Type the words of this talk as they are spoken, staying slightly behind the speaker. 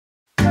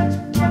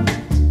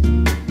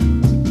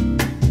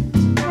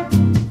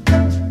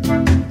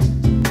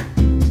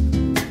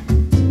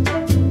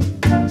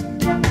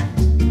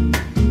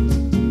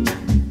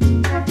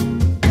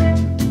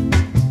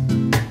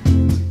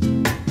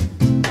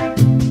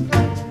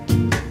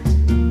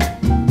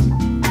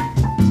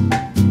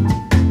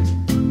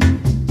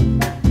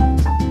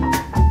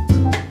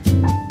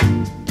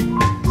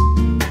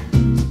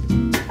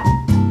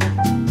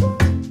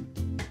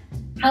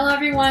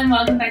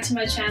welcome back to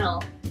my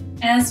channel.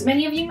 As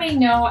many of you may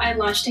know, I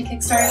launched a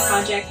Kickstarter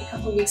project a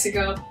couple weeks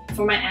ago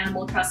for my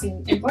Animal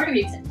Crossing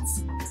embroidery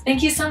pins.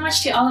 Thank you so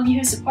much to all of you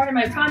who supported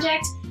my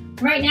project.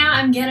 Right now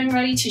I'm getting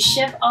ready to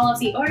ship all of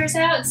the orders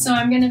out, so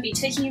I'm going to be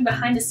taking you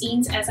behind the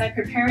scenes as I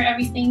prepare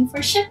everything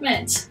for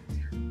shipment.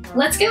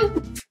 Let's go!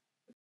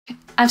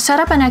 I've set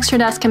up an extra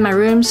desk in my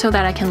room so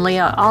that I can lay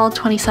out all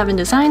 27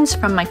 designs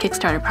from my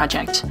Kickstarter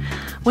project,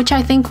 which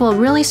I think will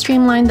really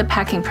streamline the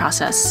packing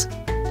process.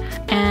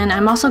 And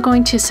I'm also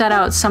going to set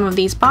out some of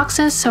these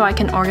boxes so I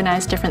can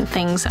organize different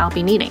things I'll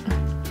be needing.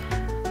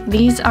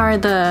 These are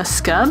the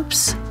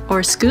scubs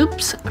or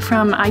scoops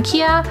from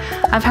IKEA.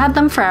 I've had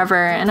them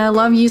forever and I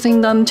love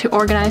using them to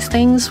organize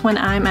things when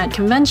I'm at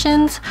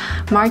conventions,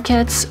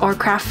 markets, or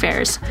craft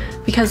fairs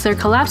because they're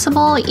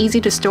collapsible,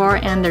 easy to store,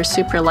 and they're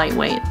super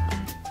lightweight.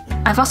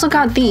 I've also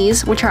got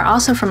these, which are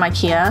also from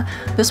IKEA.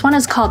 This one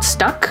is called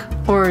Stuck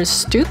or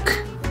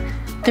Stuk.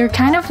 They're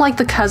kind of like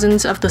the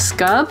cousins of the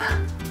scub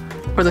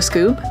or the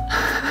scoob.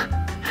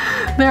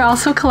 They're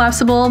also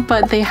collapsible,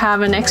 but they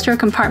have an extra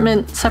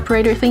compartment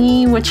separator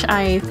thingy, which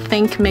I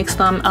think makes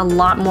them a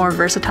lot more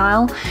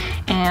versatile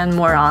and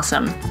more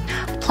awesome.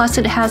 Plus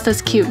it has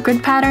this cute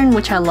grid pattern,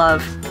 which I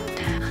love.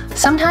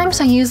 Sometimes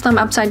I use them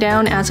upside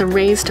down as a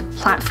raised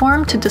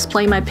platform to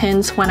display my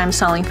pins when I'm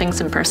selling things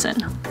in person.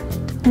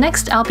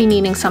 Next, I'll be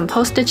needing some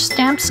postage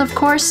stamps, of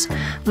course,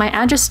 my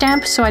address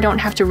stamp so I don't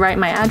have to write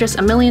my address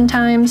a million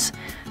times,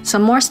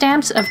 some more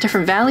stamps of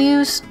different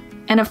values,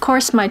 and of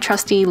course my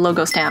trusty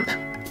logo stamp.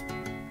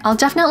 I'll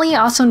definitely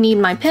also need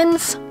my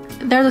pins.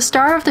 They're the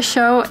star of the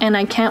show and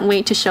I can't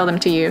wait to show them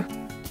to you.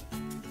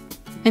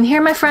 And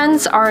here, my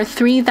friends, are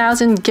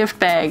 3,000 gift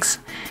bags.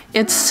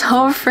 It's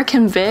so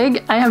freaking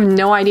big, I have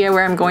no idea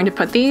where I'm going to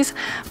put these,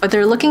 but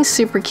they're looking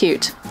super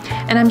cute.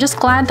 And I'm just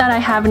glad that I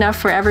have enough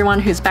for everyone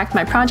who's backed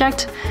my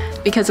project,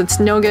 because it's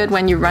no good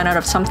when you run out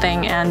of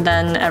something and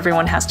then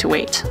everyone has to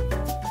wait.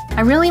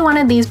 I really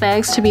wanted these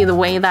bags to be the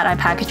way that I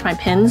package my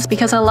pins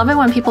because I love it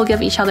when people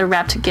give each other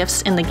wrapped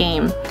gifts in the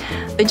game.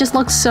 They just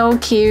look so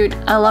cute.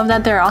 I love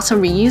that they're also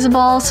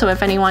reusable, so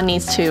if anyone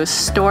needs to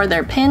store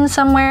their pins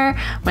somewhere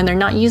when they're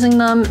not using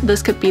them,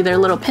 this could be their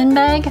little pin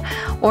bag,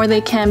 or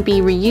they can be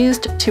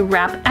reused to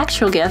wrap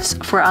actual gifts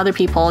for other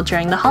people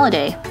during the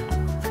holiday.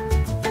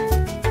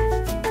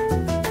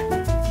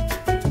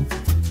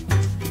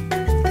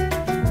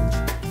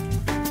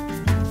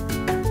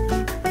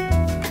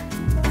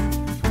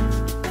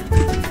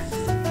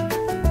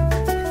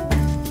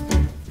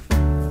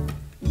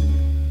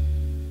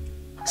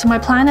 So my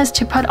plan is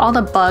to put all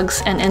the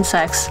bugs and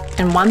insects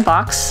in one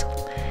box,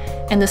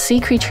 and the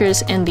sea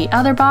creatures in the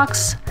other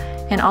box,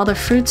 and all the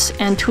fruits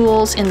and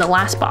tools in the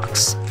last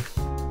box.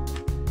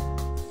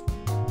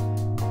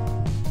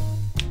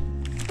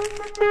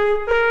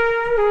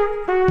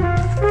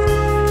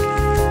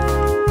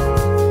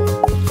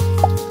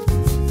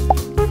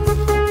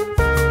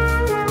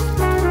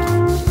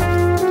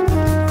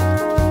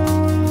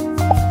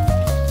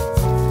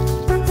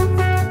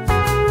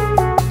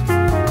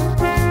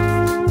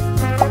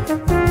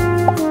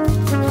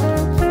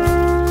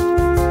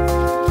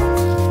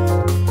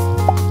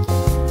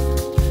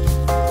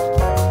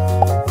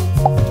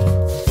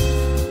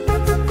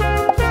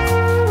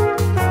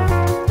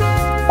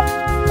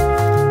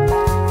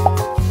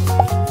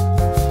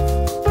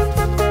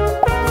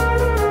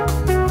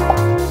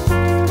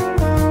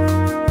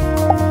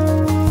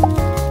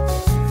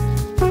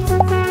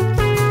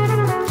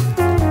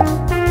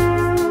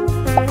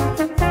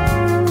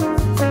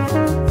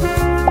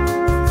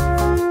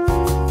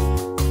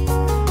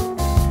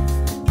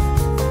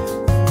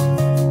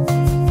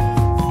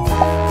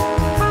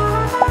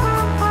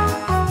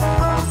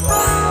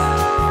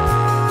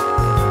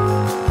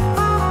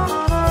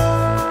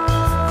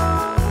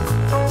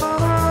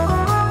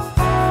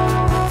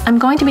 I'm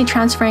going to be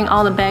transferring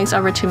all the bags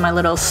over to my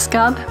little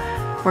scub,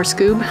 or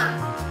scoob,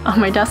 on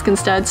my desk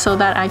instead so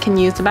that I can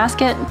use the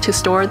basket to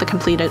store the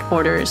completed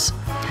orders.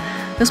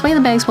 This way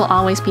the bags will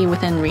always be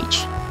within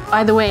reach.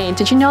 By the way,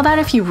 did you know that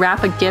if you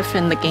wrap a gift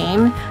in the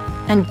game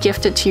and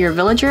gift it to your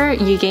villager,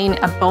 you gain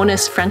a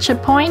bonus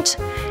friendship point?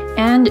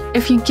 And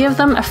if you give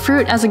them a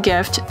fruit as a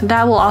gift,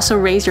 that will also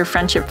raise your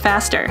friendship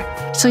faster.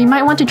 So you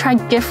might want to try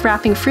gift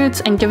wrapping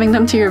fruits and giving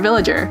them to your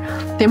villager.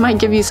 They might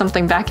give you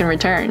something back in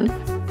return.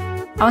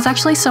 I was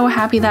actually so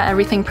happy that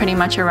everything pretty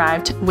much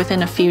arrived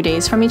within a few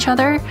days from each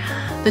other.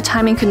 The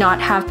timing could not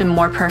have been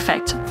more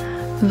perfect.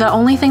 The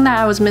only thing that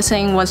I was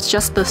missing was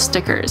just the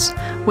stickers,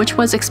 which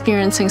was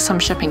experiencing some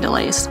shipping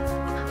delays.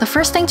 The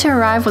first thing to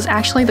arrive was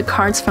actually the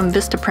cards from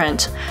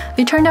Vistaprint.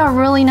 They turned out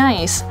really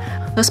nice.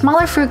 The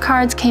smaller fruit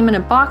cards came in a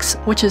box,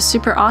 which is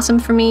super awesome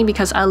for me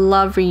because I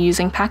love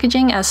reusing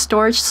packaging as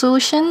storage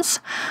solutions.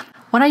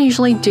 What I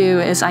usually do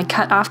is I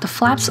cut off the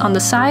flaps on the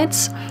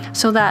sides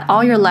so that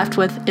all you're left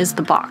with is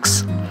the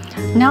box.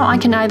 Now I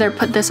can either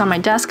put this on my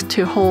desk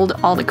to hold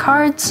all the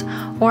cards,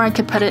 or I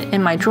could put it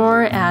in my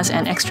drawer as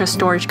an extra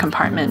storage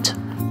compartment.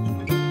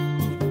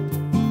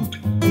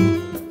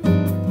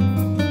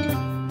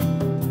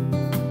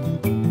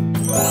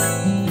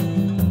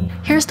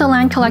 Here's the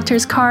land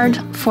collector's card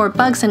for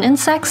bugs and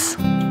insects,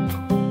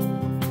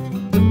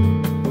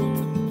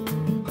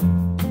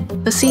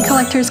 the sea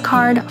collector's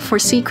card for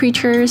sea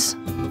creatures,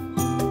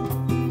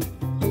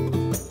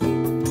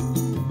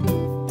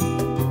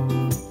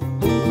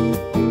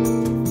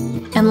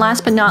 and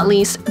last but not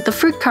least, the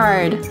fruit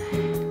card.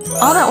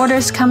 All the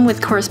orders come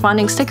with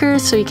corresponding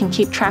stickers so you can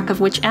keep track of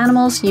which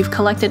animals you've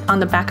collected on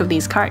the back of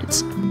these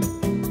cards.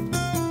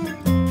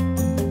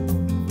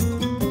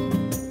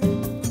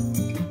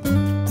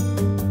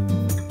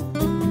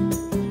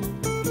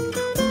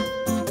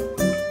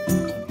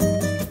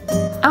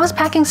 I was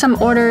packing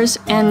some orders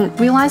and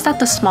realized that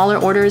the smaller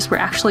orders were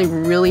actually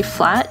really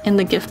flat in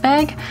the gift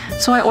bag,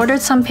 so I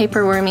ordered some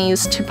paper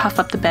wormies to puff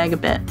up the bag a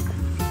bit.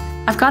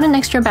 I've got an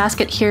extra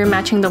basket here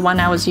matching the one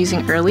I was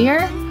using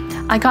earlier.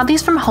 I got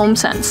these from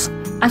HomeSense.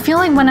 I feel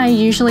like when I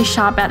usually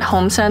shop at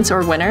HomeSense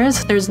or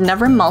Winners, there's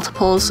never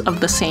multiples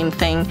of the same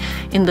thing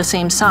in the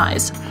same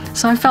size.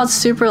 So I felt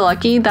super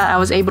lucky that I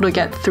was able to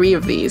get 3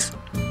 of these.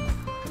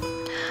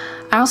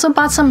 I also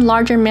bought some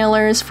larger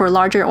mailers for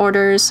larger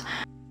orders.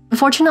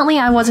 Unfortunately,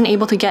 I wasn't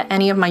able to get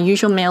any of my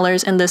usual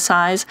mailers in this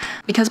size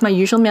because my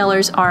usual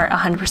mailers are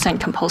 100%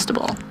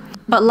 compostable.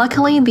 But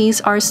luckily,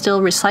 these are still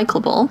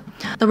recyclable.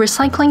 The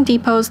recycling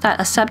depots that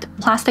accept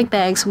plastic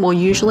bags will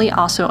usually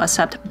also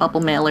accept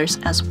bubble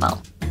mailers as well.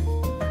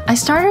 I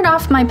started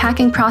off my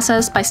packing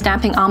process by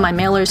stamping on my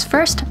mailers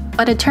first,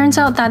 but it turns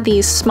out that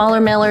these smaller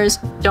mailers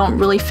don't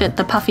really fit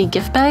the puffy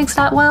gift bags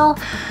that well,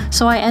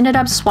 so I ended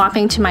up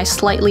swapping to my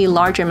slightly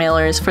larger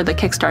mailers for the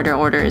Kickstarter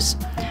orders.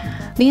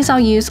 These I'll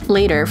use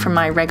later for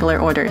my regular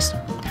orders.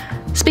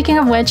 Speaking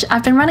of which,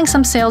 I've been running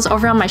some sales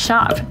over on my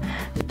shop.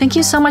 Thank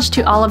you so much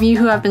to all of you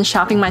who have been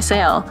shopping my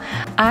sale.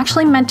 I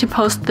actually meant to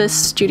post this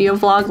studio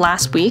vlog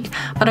last week,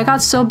 but I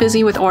got so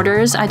busy with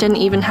orders I didn't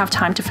even have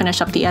time to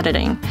finish up the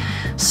editing.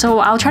 So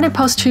I'll try to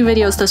post 2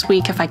 videos this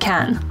week if I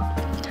can.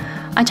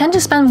 I tend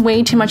to spend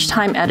way too much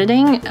time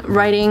editing,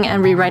 writing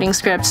and rewriting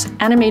scripts,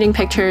 animating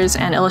pictures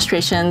and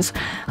illustrations,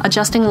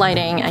 adjusting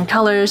lighting and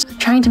colors,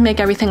 trying to make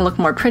everything look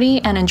more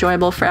pretty and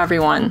enjoyable for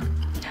everyone.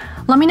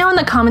 Let me know in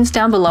the comments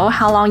down below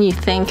how long you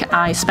think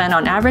I spend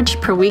on average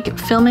per week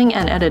filming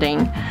and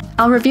editing.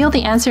 I'll reveal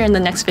the answer in the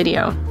next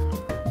video.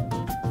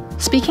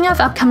 Speaking of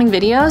upcoming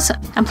videos,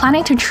 I'm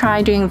planning to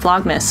try doing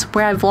Vlogmas,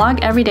 where I vlog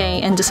every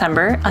day in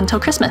December until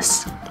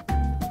Christmas.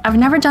 I've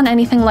never done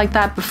anything like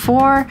that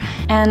before,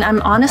 and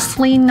I'm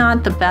honestly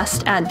not the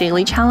best at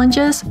daily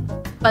challenges,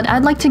 but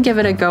I'd like to give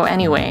it a go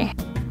anyway.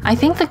 I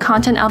think the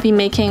content I'll be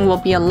making will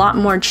be a lot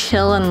more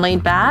chill and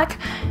laid back,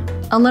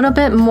 a little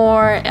bit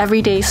more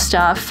everyday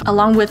stuff,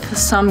 along with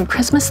some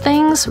Christmas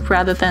things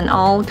rather than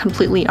all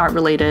completely art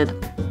related.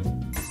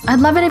 I'd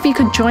love it if you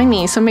could join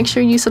me, so make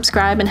sure you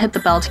subscribe and hit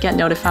the bell to get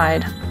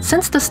notified.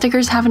 Since the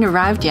stickers haven't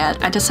arrived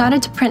yet, I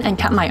decided to print and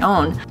cut my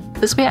own.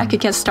 This way I could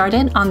get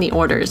started on the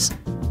orders.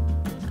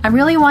 I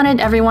really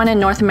wanted everyone in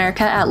North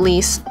America at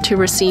least to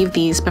receive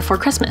these before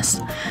Christmas,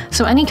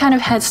 so any kind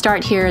of head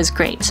start here is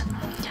great.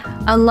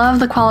 I love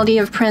the quality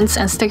of prints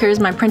and stickers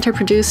my printer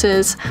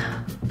produces,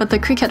 but the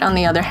Cricut, on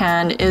the other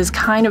hand, is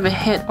kind of a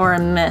hit or a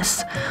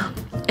miss.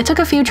 It took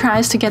a few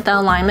tries to get the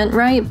alignment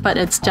right, but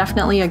it's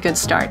definitely a good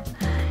start.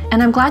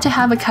 And I'm glad to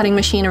have a cutting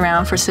machine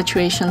around for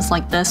situations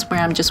like this where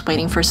I'm just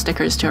waiting for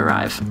stickers to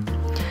arrive.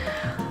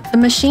 The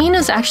machine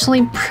is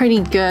actually pretty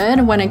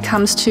good when it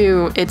comes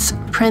to its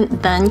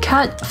print then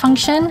cut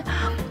function,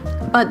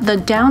 but the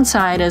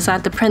downside is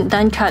that the print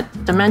then cut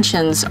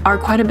dimensions are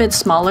quite a bit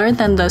smaller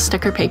than the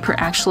sticker paper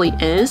actually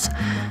is,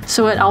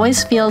 so it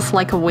always feels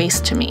like a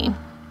waste to me.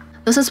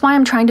 This is why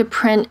I'm trying to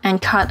print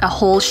and cut a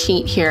whole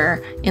sheet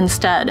here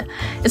instead.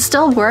 It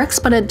still works,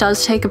 but it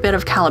does take a bit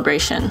of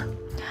calibration.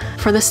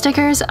 For the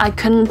stickers, I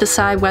couldn't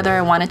decide whether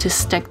I wanted to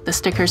stick the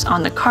stickers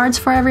on the cards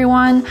for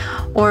everyone,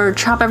 or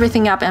chop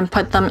everything up and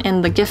put them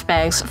in the gift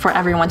bags for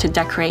everyone to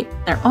decorate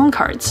their own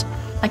cards.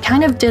 I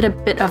kind of did a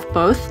bit of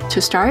both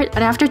to start,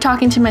 but after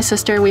talking to my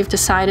sister, we've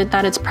decided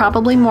that it's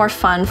probably more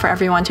fun for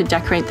everyone to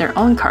decorate their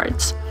own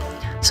cards.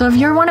 So if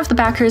you're one of the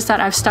backers that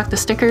I've stuck the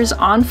stickers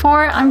on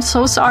for, I'm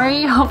so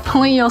sorry.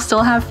 Hopefully you'll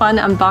still have fun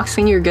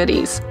unboxing your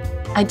goodies.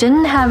 I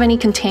didn't have any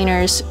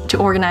containers to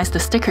organize the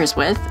stickers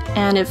with,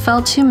 and it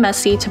felt too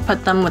messy to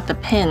put them with the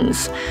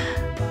pins.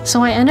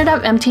 So I ended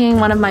up emptying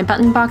one of my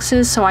button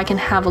boxes so I can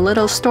have a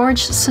little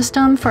storage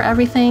system for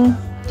everything.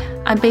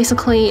 I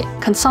basically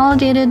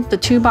consolidated the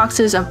 2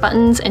 boxes of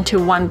buttons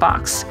into 1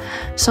 box,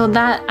 so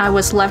that I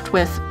was left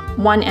with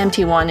 1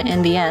 empty one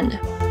in the end.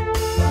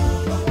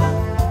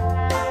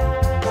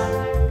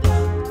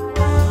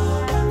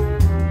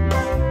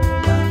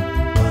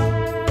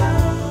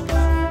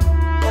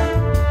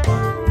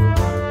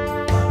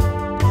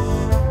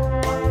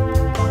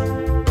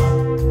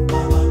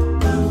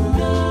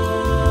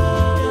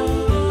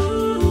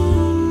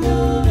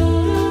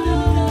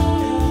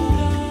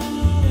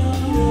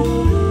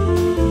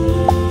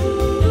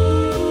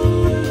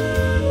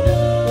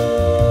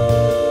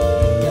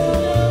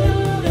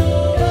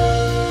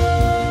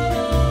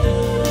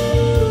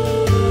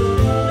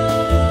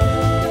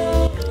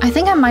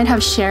 might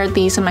have shared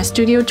these in my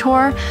studio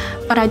tour,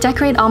 but I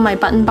decorate all my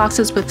button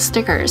boxes with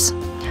stickers.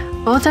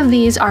 Both of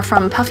these are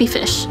from Puffy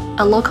Fish,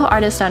 a local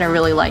artist that I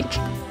really like.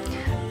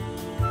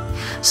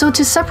 So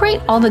to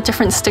separate all the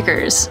different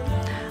stickers,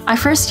 I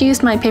first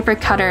used my paper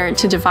cutter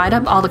to divide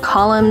up all the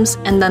columns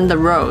and then the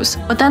rows,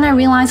 but then I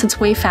realized it's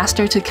way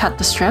faster to cut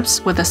the strips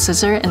with a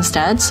scissor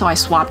instead, so I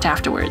swapped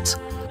afterwards.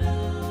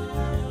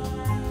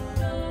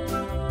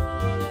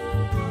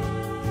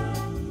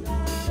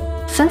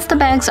 Since the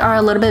bags are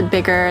a little bit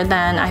bigger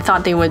than I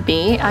thought they would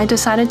be, I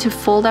decided to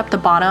fold up the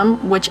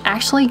bottom, which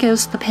actually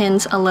gives the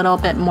pins a little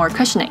bit more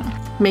cushioning,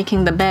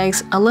 making the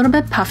bags a little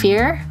bit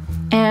puffier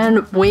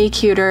and way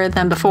cuter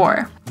than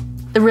before.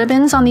 The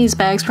ribbons on these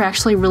bags were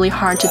actually really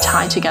hard to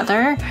tie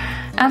together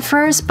at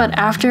first, but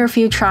after a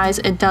few tries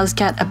it does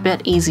get a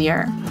bit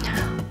easier.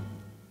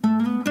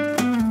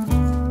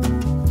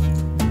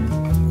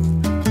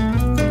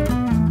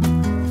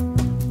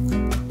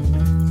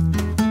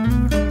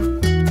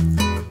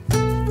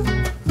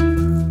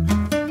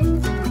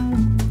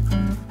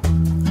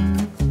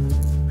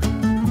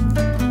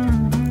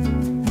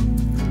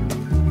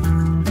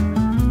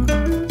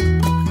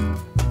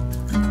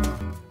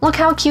 Look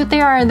how cute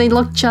they are! They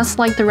look just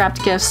like the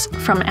wrapped gifts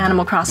from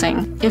Animal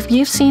Crossing. If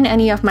you've seen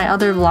any of my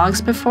other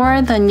vlogs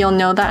before, then you'll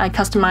know that I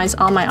customize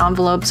all my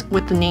envelopes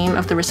with the name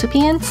of the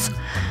recipients.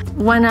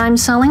 When I'm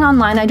selling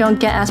online, I don't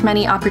get as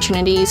many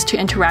opportunities to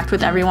interact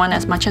with everyone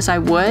as much as I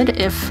would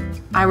if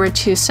I were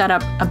to set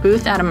up a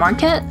booth at a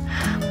market.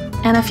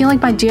 And I feel like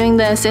by doing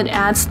this, it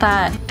adds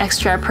that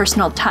extra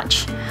personal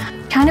touch.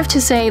 Kind of to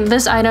say,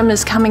 this item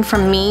is coming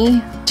from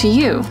me to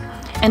you.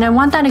 And I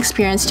want that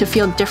experience to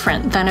feel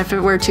different than if it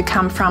were to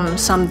come from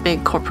some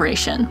big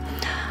corporation.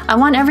 I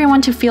want everyone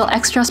to feel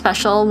extra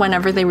special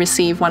whenever they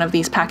receive one of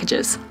these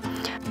packages.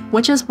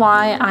 Which is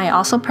why I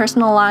also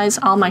personalize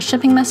all my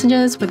shipping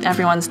messages with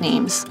everyone's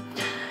names.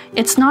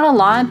 It's not a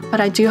lot, but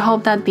I do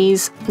hope that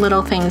these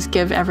little things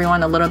give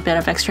everyone a little bit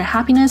of extra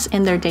happiness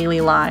in their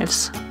daily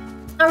lives.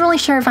 Not really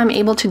sure if I'm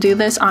able to do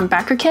this on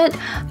BackerKit,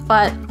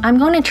 but I'm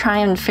going to try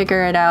and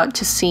figure it out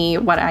to see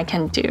what I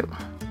can do.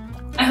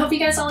 I hope you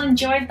guys all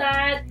enjoyed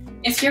that.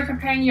 If you're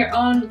preparing your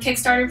own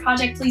Kickstarter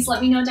project, please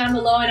let me know down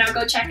below and I'll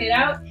go check it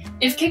out.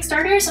 If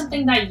Kickstarter is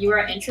something that you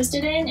are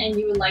interested in and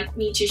you would like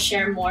me to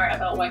share more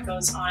about what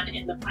goes on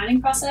in the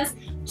planning process,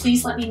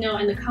 please let me know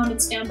in the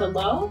comments down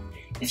below.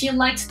 If you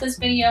liked this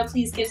video,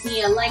 please give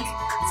me a like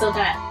so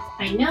that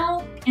I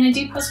know. And I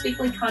do post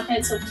weekly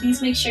content, so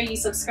please make sure you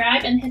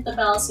subscribe and hit the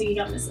bell so you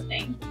don't miss a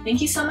thing.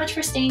 Thank you so much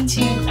for staying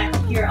tuned. I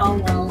hope you're all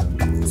well.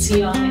 See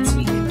you all next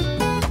week.